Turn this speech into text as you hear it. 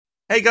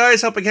Hey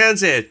guys, HelpingHans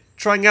here,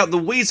 trying out the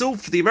Weasel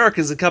for the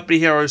Americans and Company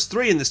Heroes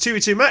 3 in this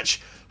 2v2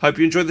 match. Hope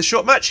you enjoyed the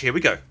short match. Here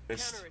we go.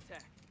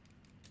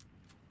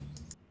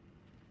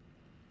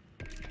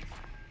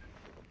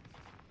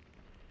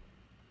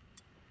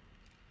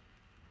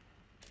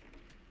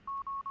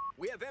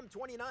 We have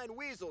M29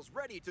 Weasels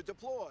ready to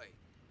deploy.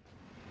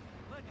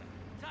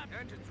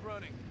 Engines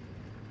running.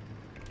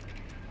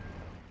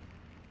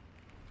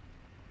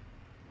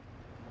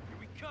 Here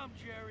we come,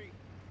 Jerry.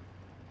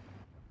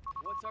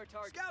 What's our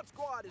target? Scout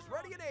squad is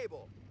ready and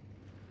able.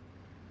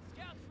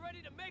 Scouts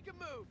ready to make a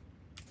move.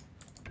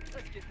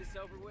 Let's get this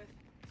over with.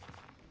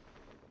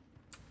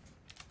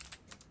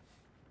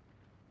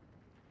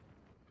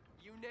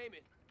 You name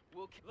it.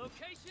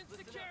 Location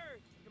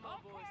secured. Come on,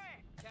 boys.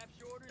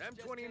 Capture orders.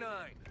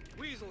 M29.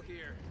 Weasel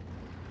here.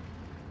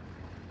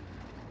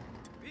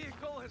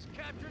 Vehicle has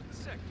captured the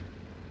sector.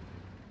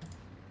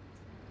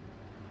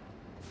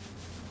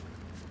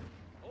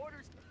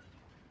 Orders.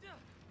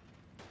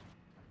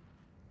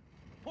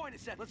 Point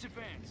is set. Let's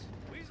advance.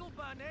 Weasel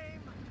by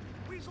name,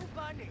 Weasel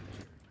by nature.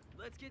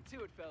 Let's get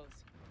to it, fellas.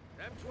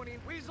 M20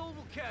 Weasel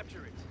will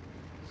capture it.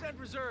 Send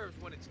reserves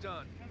when it's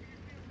done.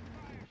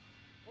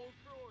 Hold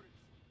for orders.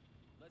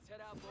 Let's head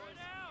out, boys.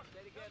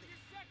 Stay together.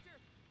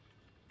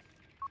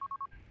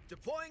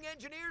 Deploying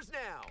engineers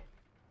now.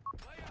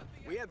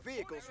 We have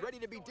vehicles ready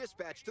to be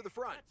dispatched to the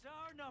front. That's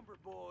our number,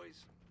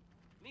 boys.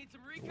 Need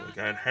some recon? We're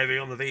going heavy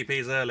on the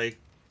VPs early.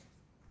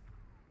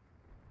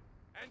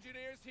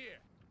 Engineers here.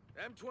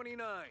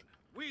 M29.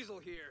 Weasel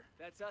here.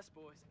 That's us,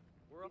 boys.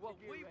 We're up to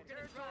we've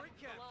territory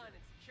captured. line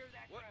and secure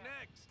that What crowd.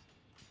 next?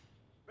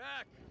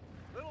 Back.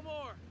 Little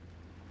more.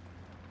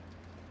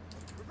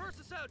 Reverse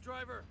us out,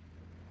 driver.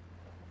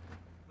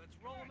 Let's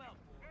roll them out,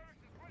 boys.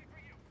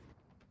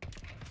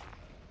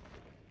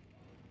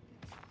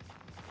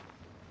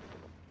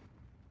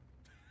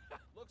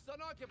 Looks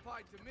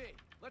unoccupied to me.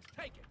 Let's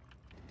take it.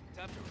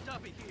 Time to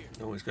stop it here.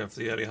 Always go for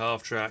the early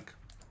half track.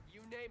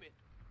 You name it.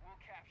 We'll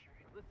capture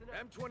it. Listen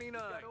up. M29.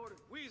 Got orders.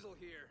 Weasel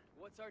here.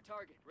 What's our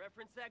target?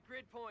 Reference that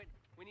grid point.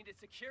 We need to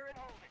secure it.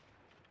 Hold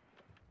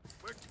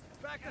it.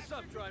 Back us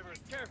up, driver.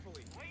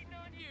 Carefully. Waiting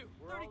on you.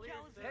 We're all 30 ears,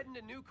 caliber. sir. Heading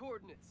to new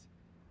coordinates.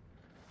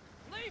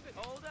 Leave it.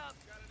 Hold up.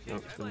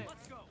 Nope, Plan.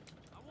 Let's go.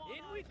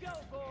 In we go,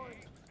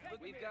 boys.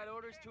 We've got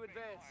orders to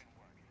advance.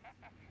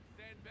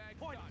 Stand back.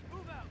 Point.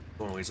 Move out.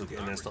 Come on, Weasel, get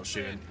in there, start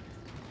shooting.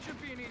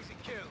 Should be an easy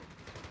kill.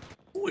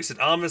 Oh, he said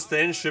armor's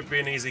thin, should be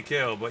an easy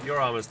kill, but your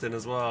armor's thin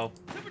as well.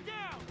 Timber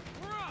down.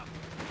 We're up.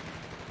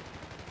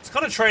 It's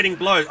kind of trading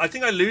blows. I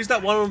think I lose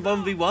that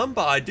 1v1,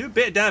 but I do a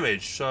bit of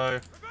damage, so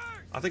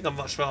I think I'm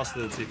much faster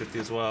than 250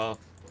 as well.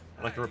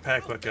 And I can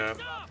repair quicker.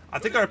 I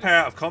think I repair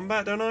out of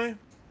combat, don't I?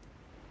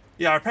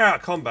 Yeah, I repair out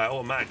of combat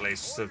automatically.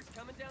 It's just a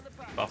Coming down the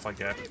pipe. buff I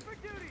get. Ready for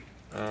duty.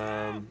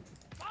 Um,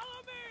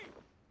 Follow me.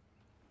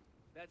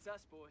 That's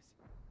us, boys.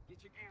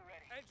 Get your gear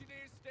ready.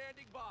 Engineers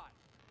standing by.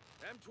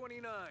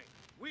 M29.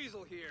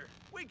 Weasel here.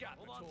 We got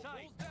the tools.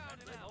 Tight. Down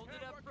and hold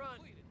it up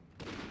front.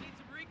 Need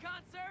some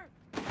recon, sir?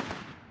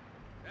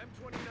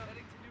 M29.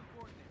 Heading to new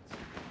coordinates.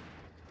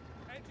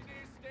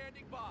 Engineers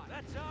standing by.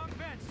 That's our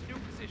advance. New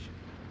position.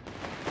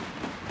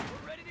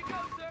 We're ready to go,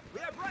 sir. We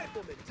have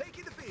riflemen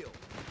taking the field.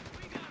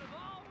 We got them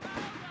all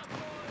riled up,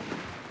 boys.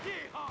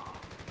 Yeehaw!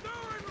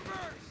 Throw in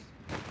reverse.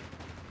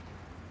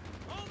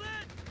 Hold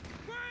it.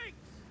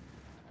 Brakes.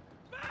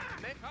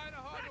 Back. Kind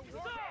of hard to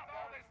work.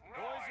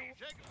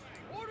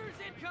 Orders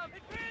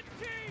incoming. Advance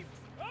team.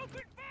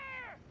 Open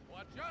fire.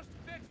 Well, just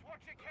fix what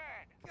you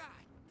can.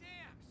 God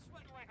damn.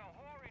 Sweating like a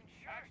whore in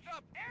church.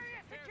 Up.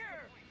 Area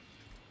secure.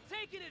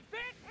 Taking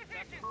advance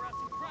position.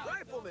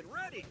 Riflemen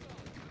ready.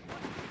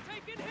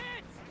 Taking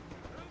hits.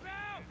 Move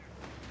out.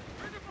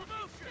 Bring the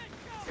promotion.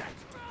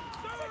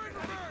 Throw in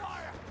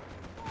reverse.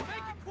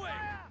 Make it quick.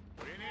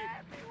 What do you need?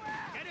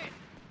 Get in.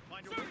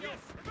 Find your window.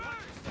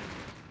 Reverse.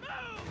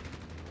 Move.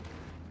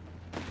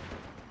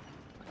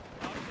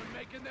 Ops are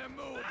making their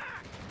move.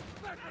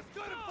 That's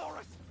good for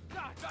us.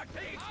 Back to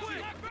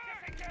quick.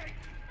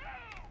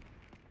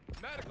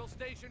 Medical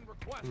station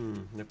request.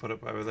 they put it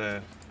over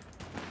there.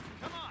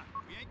 Come on.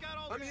 We ain't got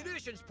all A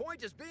munitions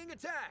point is being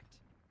attacked.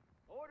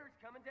 Orders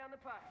coming down the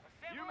pipe.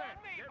 You men,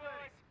 get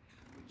ready.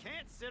 We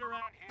can't sit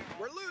around here.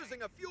 We're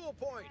losing a fuel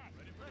point.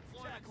 Let's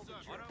tackle the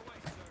on our way,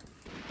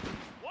 sir.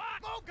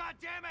 What? Oh,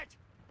 goddammit!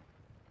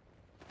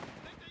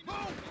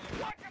 Move!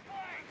 Watch your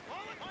flank!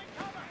 Find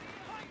cover!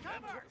 Find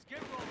cover! Let's get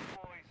rolling,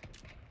 boys.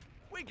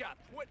 We got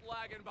quit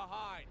lagging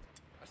behind.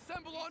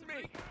 Assemble on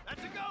me.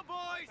 That's a go,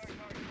 boys.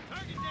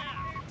 Target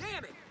down.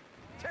 Damn it!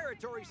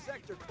 Territory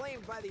sector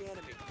claimed by the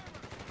enemy.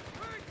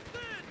 Very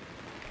thin.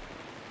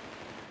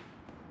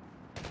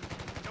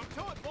 Go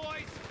to it,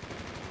 boys.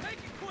 Make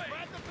it quick.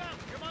 Grab the belt.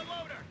 You're my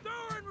loader. Throw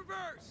her in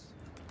reverse.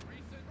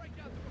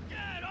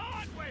 Get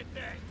on with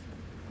it.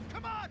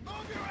 Come on,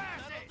 move your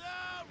ass. Settle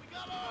down. We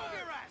got all. Move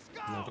your ass.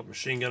 Go. I've got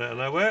machine gun out of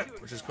nowhere,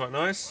 which is quite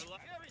nice.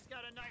 Jerry's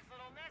got a nice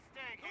little nest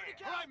egg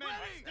here. All right, man.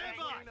 Stand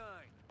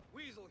by.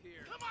 Weasel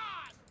here. Come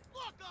on.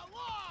 Look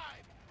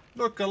alive.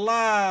 Look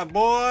alive,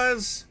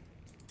 boys!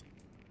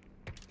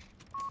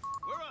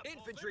 We're up.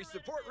 Infantry Infantry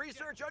support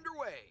research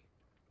underway.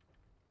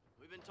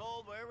 We've been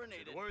told where we're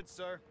needed. Word,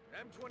 sir.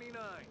 M29.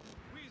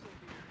 Weasel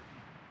here.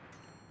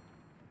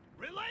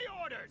 Relay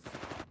orders!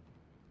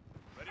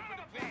 Ready for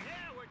the pin?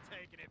 Yeah, we're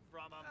taking it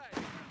from them.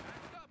 Hey,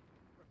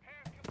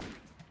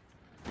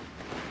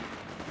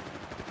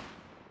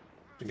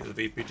 To get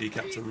the VPD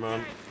captain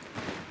run.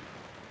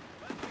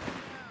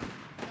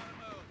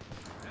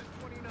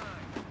 M29.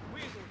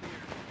 Weasel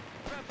here.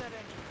 Grab that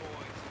engine,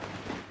 boys.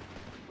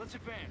 Let's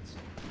advance.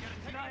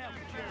 Keep an eye out for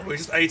Oh, we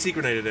just AT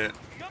grenaded it.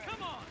 Go,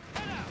 come on,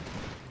 head out.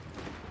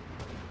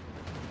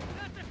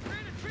 That's a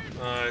tree.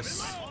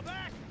 Nice. Fall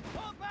back.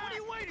 Fall back. What are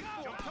you waiting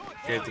for?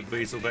 Gave the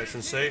Weasel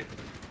veteran seat.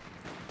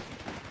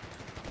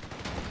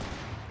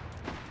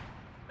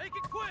 Make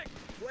it quick.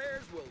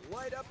 Flares will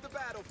light up the I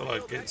battlefield. feel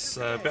like at it's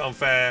your a command. bit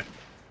unfair.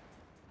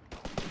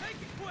 Make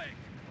it quick.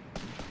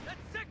 That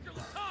sector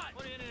looks hot.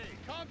 What do you need?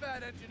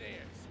 Combat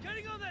engineers.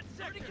 Getting on that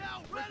sector. Ready,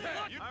 Repair.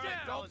 lock You it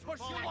bet. down. Don't push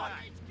your Fall luck.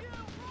 back.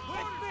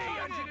 With me,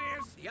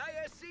 engineers. The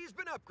ISC's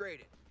been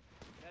upgraded.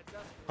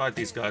 Hide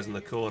these guys in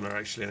the corner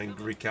actually and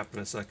then recap in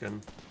a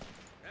second.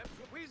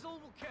 Weasel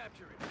will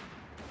capture it.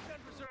 Send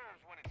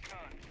reserves when it's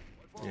done.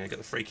 Yeah, get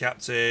the free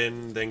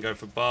captain, then go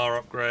for bar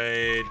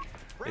upgrade,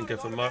 then go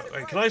for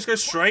wait, can I just go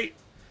straight?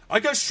 I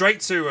go straight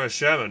to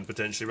Sherman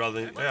potentially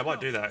rather than. Yeah, I might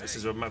do that. This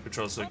is where map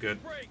control's so good.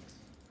 Let's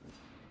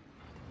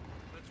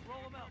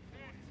roll them out,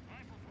 boys.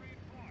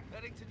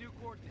 Heading to new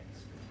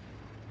coordinates.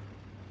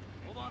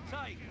 Hold on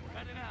tight. We're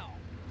heading out.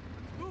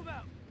 Let's move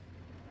out.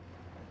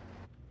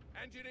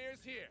 Engineers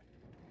here.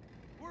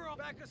 We're all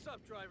back us up,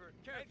 driver.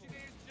 Careful.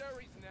 Engineers,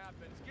 Jerry's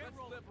napping. Let's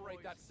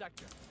liberate that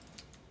sector.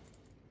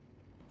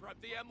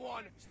 Prep the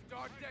M1.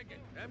 Start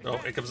digging. Oh,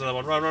 here comes another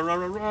one. Run, run, run,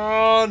 run,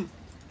 run!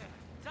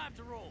 Time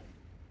to roll.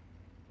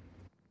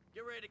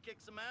 Get ready to kick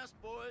some ass,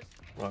 boys.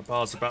 Right,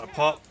 bar's about to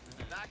pop.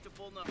 Back to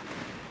full number.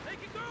 Make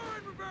it go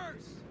in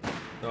reverse.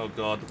 Oh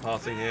god, the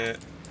pathing here.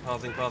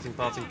 Pathing, pathing,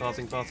 pathing,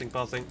 pathing, pathing,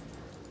 pathing.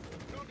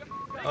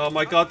 Oh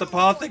my god, the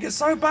pathing is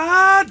so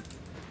bad!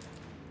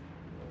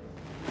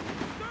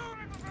 Go in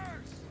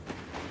reverse.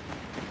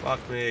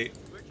 Fuck me.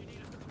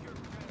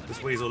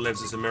 This Weasel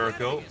lives is a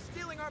miracle. Enemy is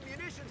stealing our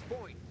munitions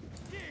point.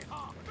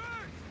 Yeehaw.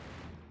 Reverse.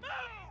 Move.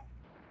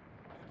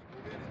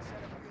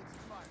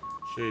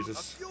 A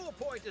Jesus. fuel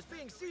point is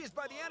being seized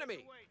by the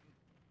enemy.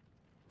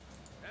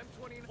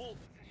 M29. Hold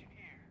position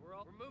here. We're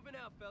moving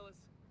out, fellas.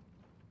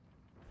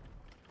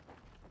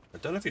 I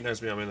don't know if he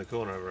knows me, I'm in the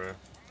corner over here.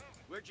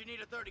 Where'd you need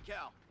a 30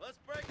 cal? Let's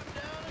break them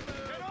down and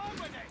move. Get on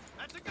with it.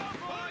 That's a go,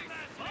 boys.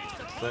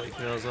 30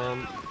 kills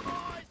on.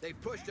 They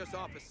pushed us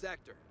off a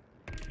sector.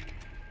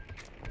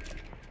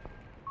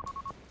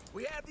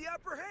 We have the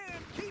upper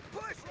hand. Keep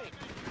pushing.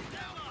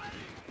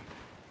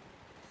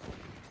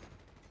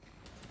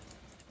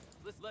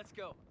 Let's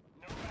go.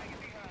 No lagging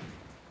behind.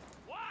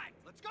 What?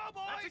 Let's go,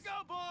 boys. Let's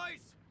go,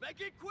 boys.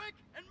 Make it quick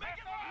and make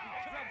it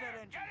Grab that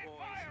engine, boys.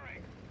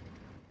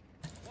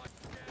 Watch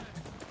the gas.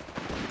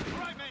 All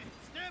right, man.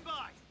 Stand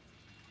by.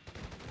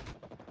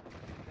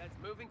 That's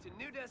moving to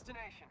new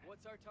destination.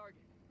 What's our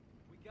target?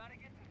 We gotta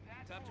get to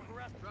that. Time to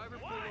harass driver.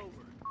 Pull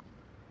over.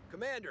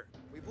 Commander,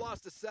 we've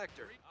lost a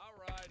sector. All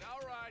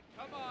right.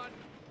 Come on.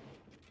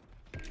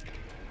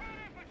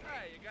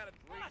 Hey, you gotta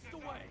Blast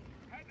away.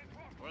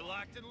 We're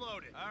locked and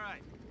loaded. All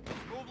right. Let's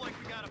move like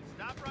we got them.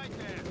 Stop right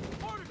there.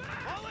 Order.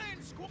 Pull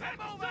in. Squad.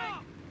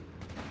 Moving.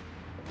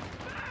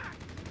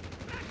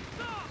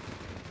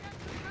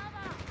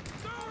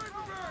 Door in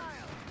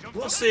reverse.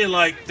 What's the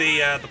like the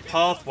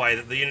pathway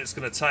that the unit's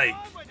gonna take?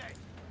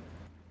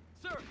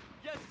 Sir.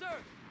 Yes, sir.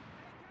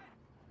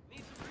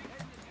 Need some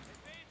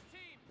advanced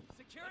team.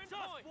 Securing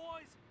point.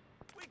 Boys.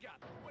 We got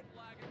them. Quit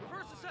lagging.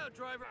 Reverse us out,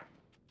 driver.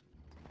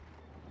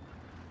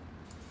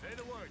 say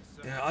the words,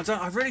 sir. Yeah,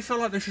 I really feel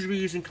like they should be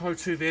using Code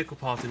 2 vehicle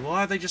pathing.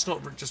 Why are they just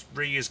not just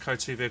reuse Code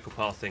 2 vehicle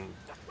pathing?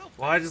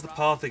 Why does the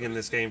pathing in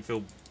this game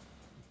feel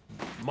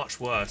much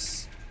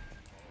worse?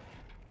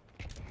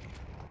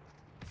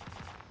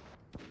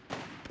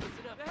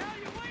 Listen up. The hell are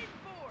you waiting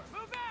for?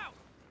 Move out.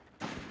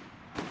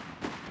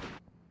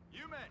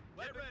 You men,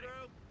 get ready.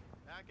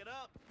 Back it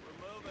up.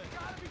 We're moving.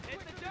 Hit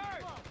the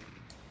dirt.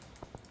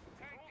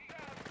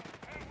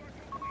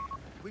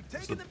 We've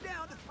taken them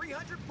down to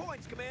 300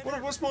 points,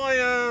 Commander. What's my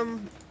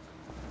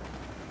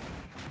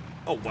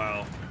Oh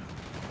wow.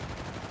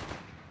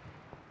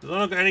 Did I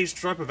not get any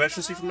stripe of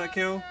efficiency from that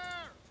kill?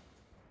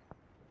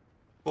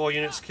 4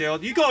 units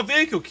killed. You got a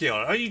vehicle kill.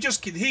 Oh, he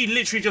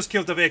literally just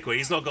killed the vehicle.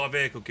 He's not got a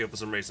vehicle kill for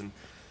some reason.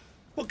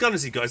 What gun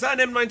has he got? Is that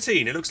an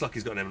M19? It looks like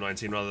he's got an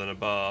M19 rather than a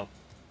bar.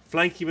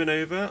 Flanking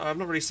maneuver. I've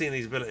not really seen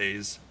these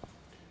abilities.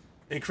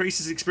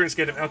 Increases experience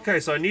gain. Okay,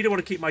 so I need to want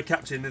to keep my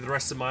captain in the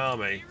rest of my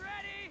army, Ready?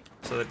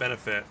 so they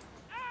benefit.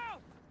 Ow!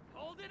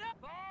 Hold it up.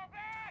 Fall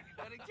back.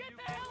 Get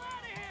the hell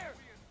out of here.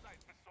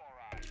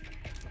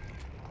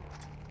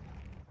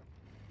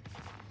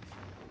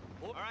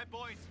 All right,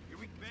 boys. Here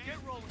we Get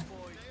rolling,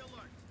 boys. Stay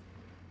alert.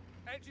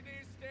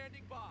 Engineers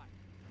standing by.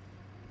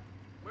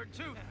 Where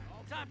to?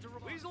 Time to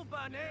Weasel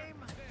by name.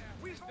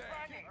 Weasel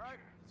by name. All right,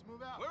 let's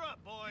move out. We're up,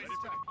 boys.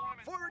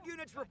 Forward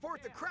units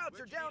report the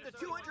Krauts are down to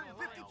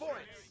 250 points.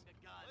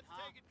 Let's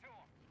take it to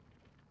them.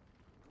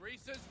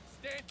 Greases,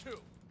 stand to.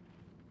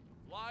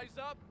 Flies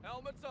up,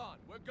 helmets on.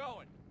 We're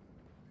going.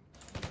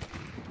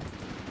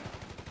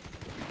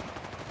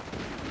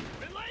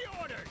 Relay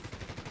orders.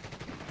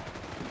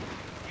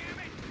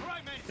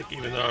 I think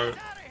even though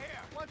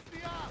What's the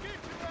op? Get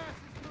your asses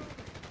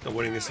moving. I'm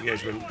winning this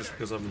engagement just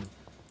because I'm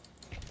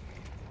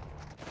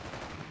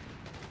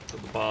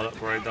got the bar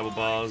upgrade, double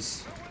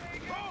bars.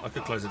 I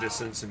could close the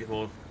distance and get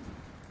more.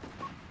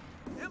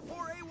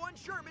 M4A1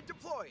 Sherman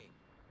deploying.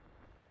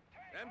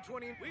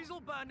 M20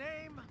 Weasel by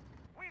name.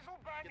 Weasel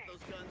by name. Get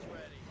those guns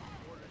ready.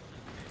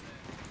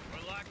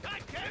 We're locked.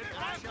 God damn it,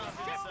 rifles!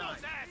 Get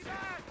those asses!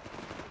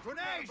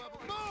 Grenade!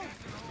 Move!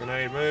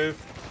 Grenade move.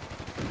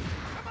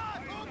 Come on,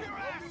 move your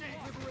asses!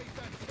 Liberate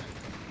that sector.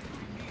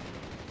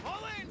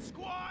 Pull in,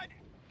 squad!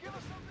 Give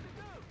us something to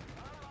do.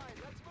 All right,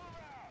 let's move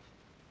out.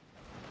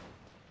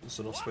 It's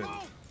an off spin.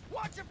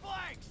 Watch your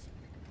flanks!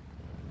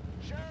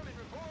 Sherman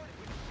reported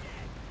with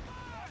shit.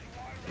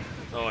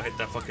 Oh, I hit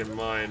that fucking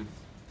mine.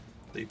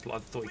 I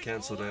thought he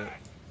cancelled it.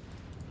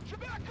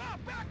 Back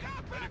up! Back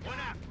up! Ready, point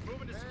out.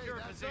 Moving to secure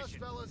position.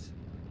 Fellas.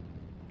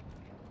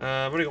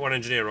 I've only got one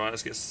engineer, right?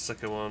 Let's get the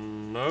second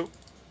one. No.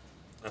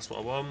 That's what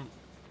I want.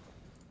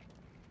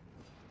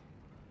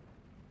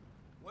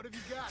 What have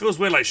you got? Feels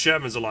weird like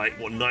Shermans are like,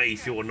 what, 90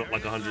 fuel, not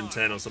like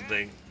 110 or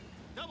something.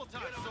 Double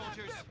time,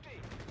 soldiers.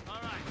 All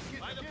right,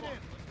 by the book.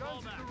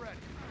 Guns are ready.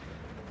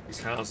 These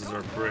houses are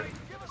a brick.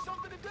 Give us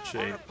something to do.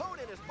 Cheap. Our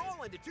opponent has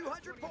fallen to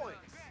 200 points.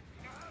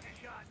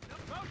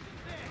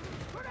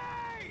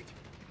 Grenade!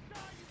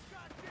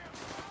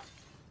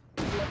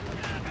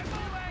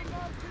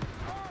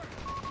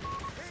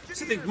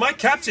 See, my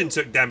captain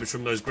took damage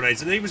from those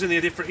grenades, and he was in a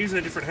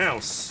different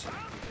house. Hey,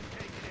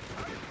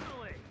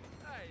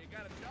 you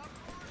got a job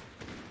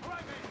for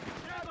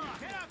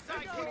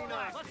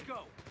us? Let's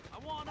go.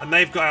 And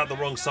they've got out the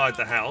wrong side of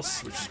the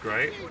house, which is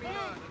great.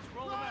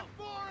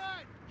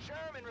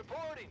 Sherman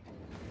reporting.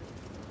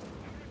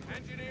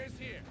 Engineers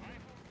here.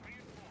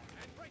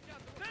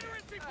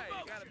 Hey,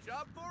 you got a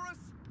job for us?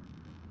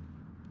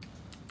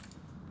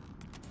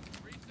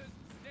 Greases,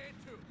 stand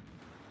to.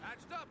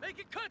 Patched up. Make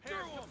it cut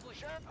through.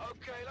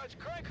 Okay, let's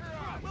crank her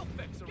up. We'll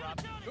fix her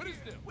up. Good as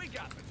new. We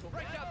got this. We'll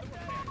break out the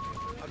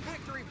repair. A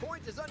victory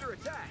point is under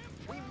attack.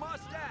 We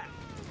must act.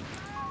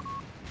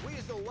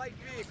 Weasel light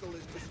vehicle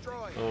is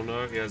destroyed. Oh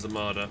no, he has a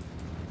marder.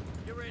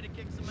 You're ready to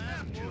kick some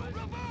ass, boys.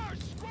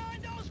 Reverse!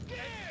 Grind those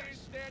gears!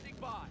 Standing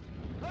by.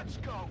 Let's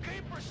go.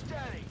 Keep her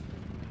steady.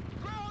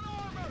 Ground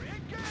armor,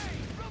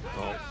 engage! Reverse!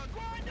 Oh.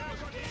 Grind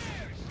those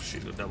gears!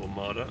 Shoot the double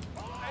marder.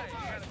 Hey, you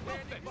got a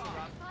standing by.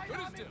 Good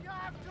as new.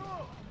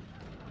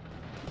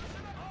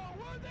 Oh,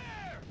 we're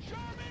there!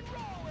 Sherman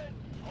rolling!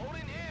 Hold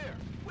in here!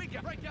 We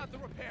got break out the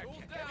repair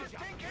kit. This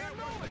thing can't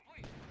move it!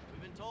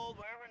 We've been told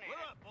wherever needed.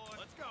 We're up, boys.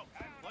 Let's go.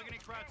 Plug any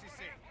Krauts you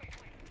see.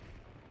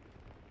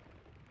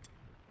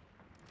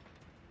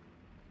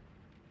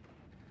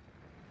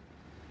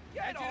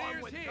 Get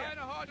on with here. Kind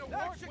of hard to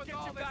work with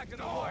all this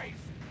noise.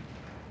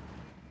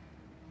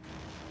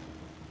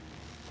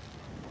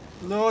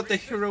 Lord, the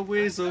hero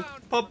weasel.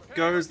 Pop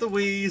goes the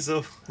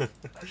weasel. Let's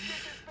get this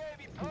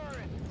baby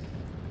purring.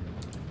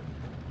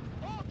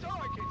 All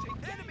targets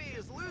engaged. Enemy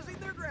is losing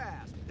their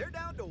grasp. They're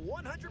down to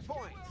 100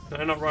 points.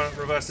 Did I not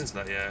reverse into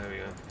that? Yeah, here we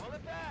go. Pull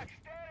it back.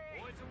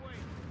 Steady. Boys away.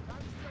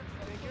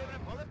 They give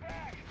it. Pull it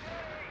back.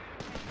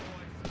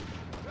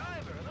 Steady.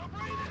 Driver, a little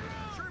breathing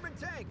room. Sherman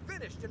tank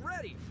finished and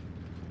ready.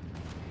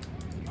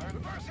 All right,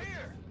 reverse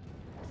here.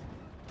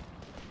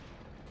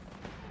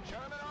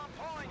 Sherman on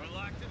point. We're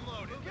locked and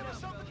loaded. Give us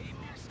something. Keep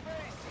your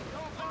space.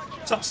 Don't launch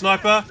What's up,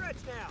 sniper?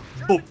 Stretch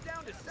now. Boom. Sherman's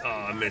down to 75 Oh,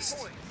 I missed.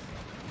 points.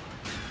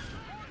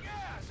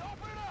 gas.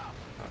 Open it up.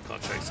 I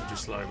can't chase it too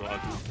slow, but I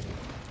can.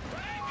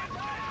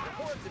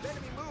 Reports of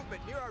enemy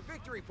movement near our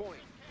victory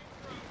point.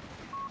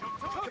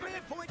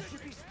 Command points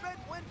should be spent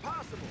when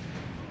possible.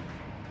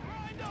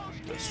 Grind those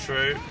gears. That's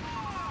true.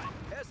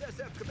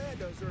 SSF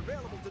commandos are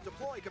available to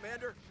deploy,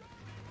 Commander.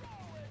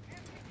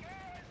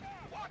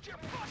 Watch your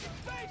fucking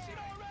facing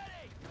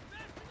already.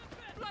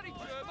 Bloody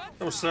German.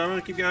 Oh, sir, I'm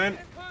gonna keep going.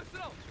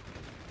 Personal.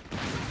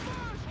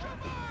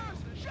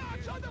 Reverse.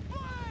 Shots on the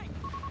flank.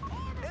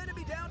 Armor.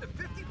 Enemy down to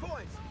 50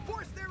 points.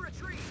 Force their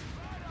retreat.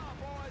 Right on,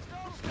 boys.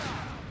 Don't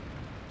stop.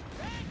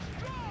 Tanks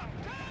drop.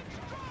 Tanks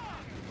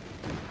drop.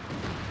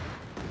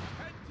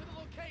 Head to the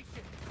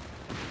location.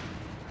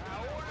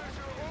 Our orders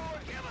are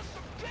orders. Give us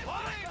some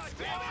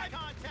squad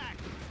contact.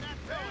 Snap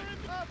to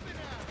up and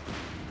out.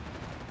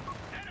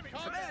 Enemy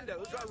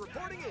Commandos are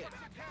reporting in.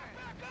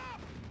 back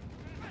up.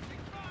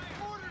 Pressing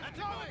fire. Orders.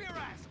 Move your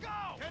ass. Go.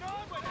 Get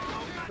on with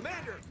it.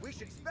 Commander, we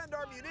should spend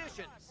our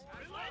munitions.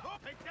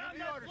 Take down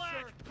that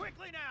flag.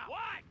 Quickly now.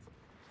 What?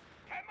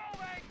 Get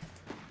moving.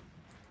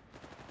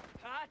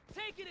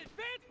 Taking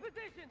advanced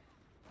position.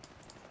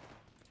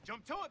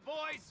 Jump to it,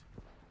 boys.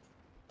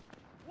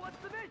 What's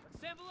the mission?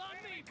 Assemble on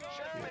me, boys.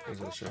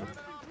 There's a shot.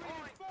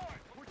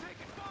 We're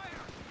taking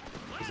fire.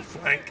 There's a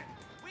flank.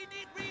 We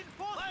need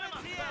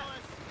reinforcements here.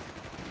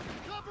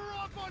 Cover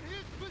on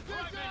his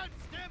position!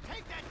 Stim,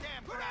 take that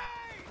damn crap!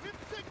 Hit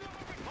signal!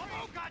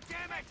 Oh,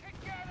 goddammit!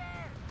 Together!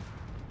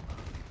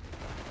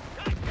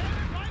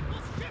 Goddammit,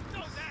 rifles, shift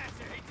those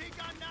asses! AT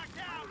got knocked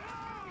out!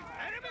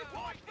 Enemy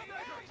point!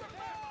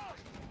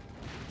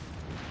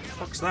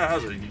 Fuck's that?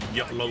 That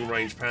was a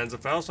long-range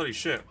Panzerfaust. Holy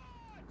shit.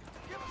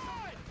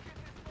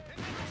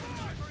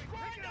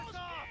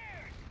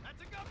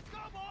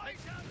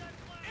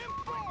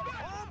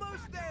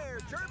 Almost there.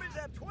 Germans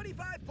have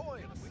 25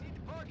 points. We need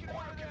to park it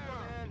over there,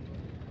 man.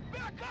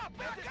 Back up!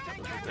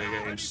 They're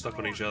getting stuck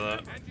on each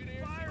other.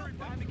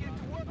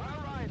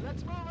 Alright,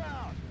 let's move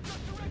out. Just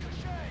a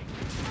ricochet.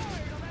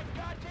 Fire on that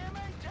goddamn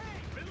AT.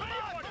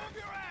 Move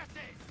your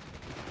asses.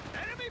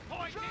 Enemy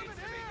point needs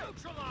to be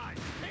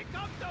neutralized. Pick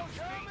up those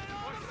German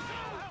on the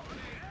move.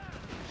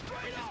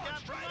 Straight on,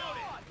 straight on.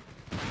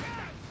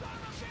 Son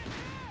of a bitch.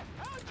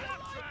 How'd you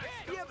like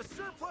it? We have a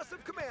surplus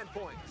of command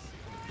points.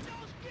 Grind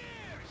those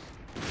gears.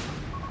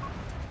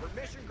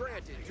 Permission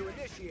granted to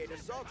initiate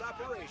assault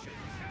operations.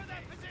 Secure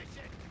that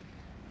position.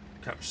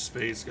 Capture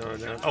speed's going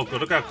down. Oh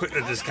god, look how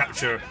quickly this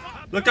capture.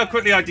 Look how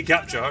quickly I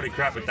decapture. Holy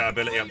crap, with that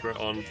ability I've got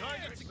on.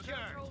 Target secure.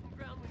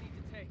 Ground we need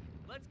to take.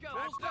 Let's go.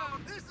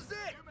 This is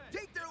it.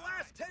 Take their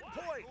last 10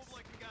 points. Move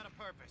like we got a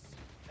purpose.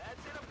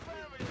 That's an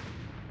affirmative.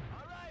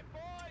 All right,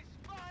 boys,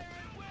 fire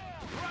at will.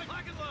 All right,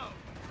 lock and load.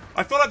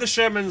 I feel like the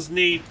Shermans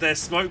need their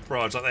smoke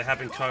barrage like they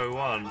have in Co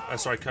 1.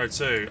 Sorry, Co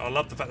 2. I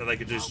love the fact that they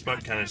could do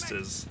smoke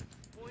canisters.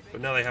 But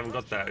now they haven't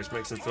got that, which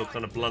makes them feel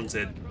kind of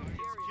blunted.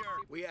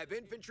 We have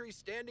infantry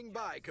standing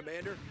by,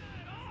 Commander.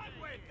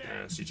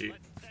 Yeah, CG.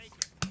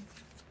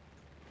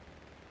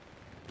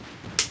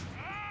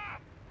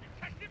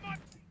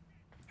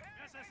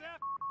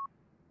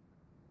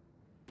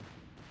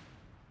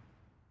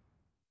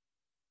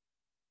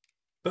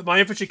 But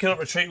my infantry cannot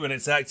retreat when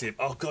it's active.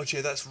 Oh god,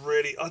 yeah, that's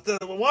really...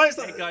 why is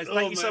that? Hey guys,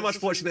 thank you so much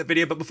for watching that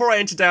video. But before I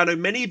enter down, I know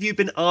many of you have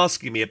been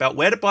asking me about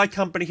where to buy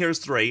Company Heroes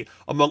 3,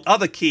 among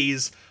other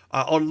keys,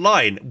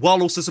 online,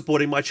 while also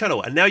supporting my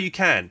channel. And now you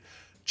can.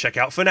 Check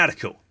out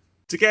Fanatical.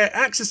 To get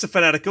access to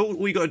Fanatical,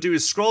 all you got to do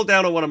is scroll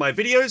down on one of my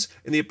videos.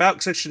 In the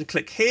About section,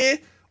 click here,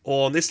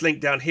 or on this link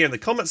down here in the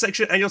comment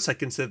section, and you're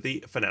taken to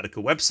the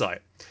Fanatical website.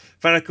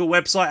 Fanatical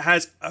website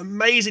has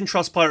amazing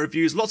Trustpilot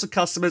reviews, lots of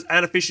customers,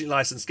 and efficiently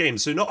licensed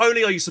games. So not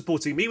only are you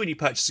supporting me when you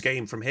purchase a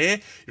game from here,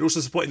 you're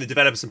also supporting the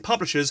developers and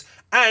publishers,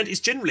 and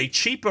it's generally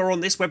cheaper on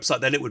this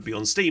website than it would be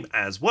on Steam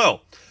as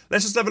well.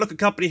 Let's just have a look at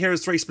Company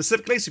Heroes 3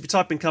 specifically. So if you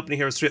type in Company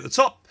Heroes 3 at the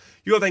top,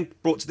 you are then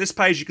brought to this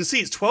page. You can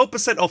see it's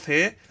 12% off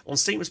here. On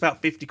Steam, it's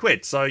about 50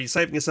 quid. So you're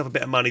saving yourself a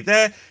bit of money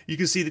there. You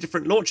can see the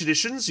different launch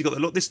editions. You've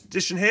got this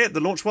edition here, the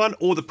launch one,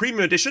 or the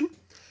premium edition.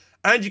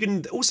 And you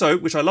can also,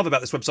 which I love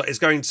about this website, is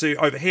going to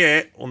over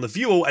here on the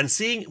view all and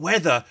seeing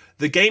whether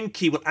the game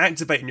key will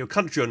activate in your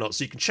country or not.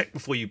 So you can check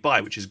before you buy,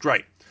 which is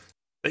great.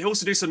 They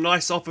also do some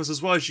nice offers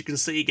as well. As you can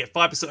see, you get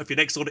 5% off your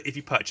next order if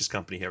you purchase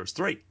Company Heroes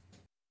 3.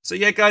 So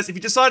yeah, guys, if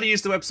you decide to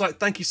use the website,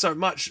 thank you so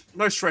much.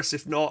 No stress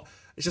if not.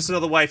 It's just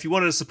another way. If you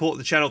wanted to support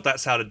the channel,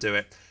 that's how to do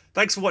it.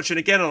 Thanks for watching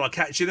again, and I'll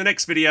catch you in the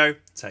next video.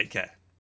 Take care.